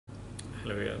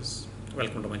Hello viewers,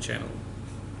 welcome to my channel.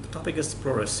 The topic is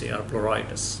pleurisy or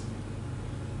pleuritis.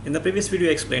 In the previous video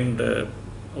I explained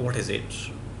what is it,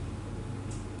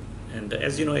 and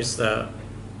as you know, it's the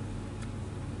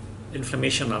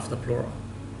inflammation of the pleura,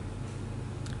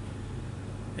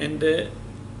 and it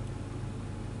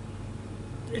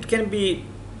can be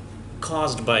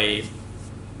caused by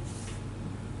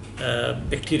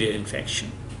bacterial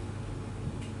infection,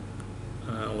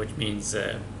 which means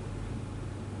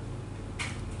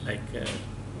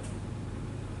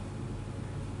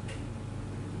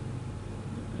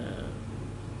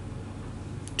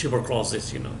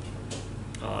tuberculosis,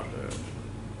 or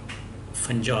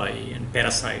fungi and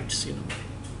parasites,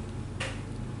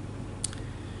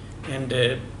 and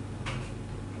the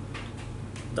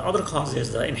other cause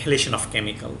is the inhalation of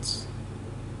chemicals,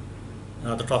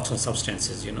 the toxin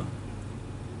substances,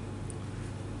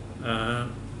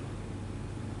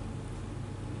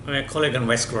 collagen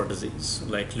vascular disease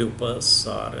like lupus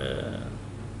or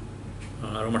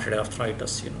rheumatoid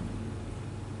arthritis,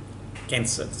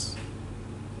 cancers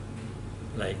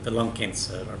like the lung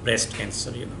cancer or breast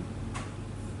cancer,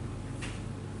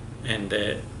 and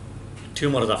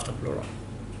tumors of the pleura,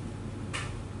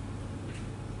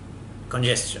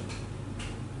 congestion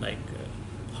like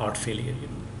heart failure,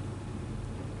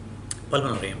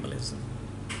 pulmonary embolism,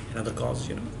 another cause,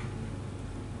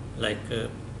 like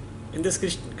in this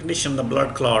condition, the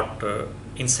blood clot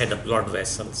inside the blood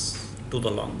vessels to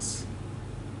the lungs,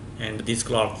 and these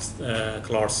clots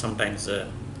sometimes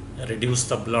reduce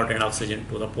the blood and oxygen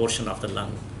to the portion of the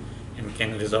lung, and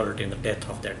can result in the death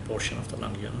of that portion of the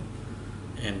lung,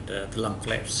 and the lung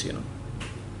collapse, and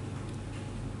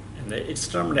it's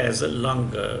termed as a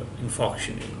lung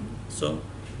infarction, So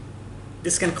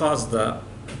this can cause the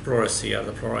pleurisy or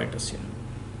the pleuritis,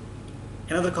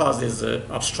 Another cause is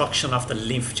obstruction of the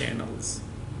lymph channels.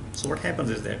 So what happens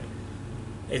is that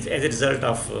as a result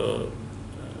of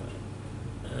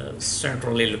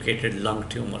centrally located lung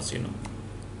tumors,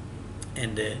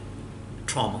 and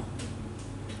trauma,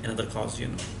 another cause,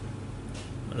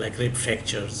 like rib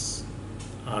fractures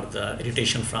or the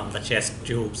irritation from the chest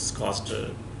tubes caused,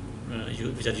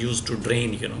 which are used to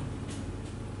drain,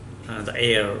 the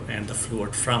air and the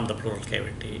fluid from the pleural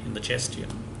cavity in the chest,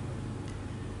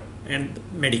 and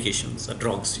medications,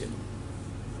 drugs,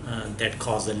 that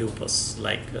cause the lupus,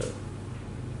 like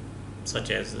such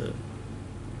as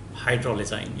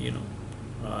hydralazine,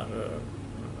 or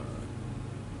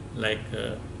like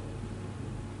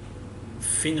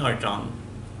phenytoin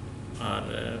or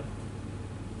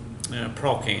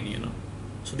procaine,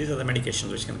 So these are the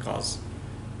medications which can cause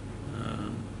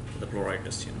the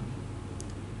pleuritis,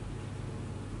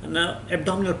 And now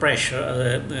abdominal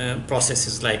pressure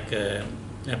processes like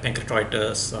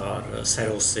pancreatitis or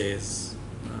cirrhosis,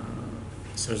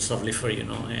 cirrhosis of liver,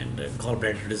 and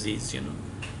gallbladder disease,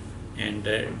 and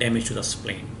damage to the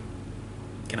spleen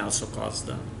can also cause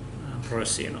the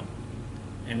pleurisy,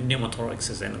 and pneumothorax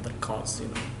is another cause,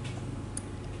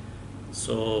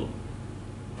 So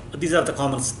these are the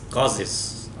common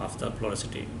causes of the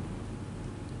pleurisy.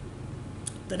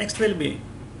 The next will be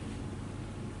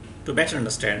to better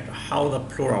understand how the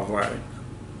pleura work.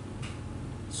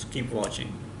 So keep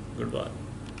watching. Goodbye.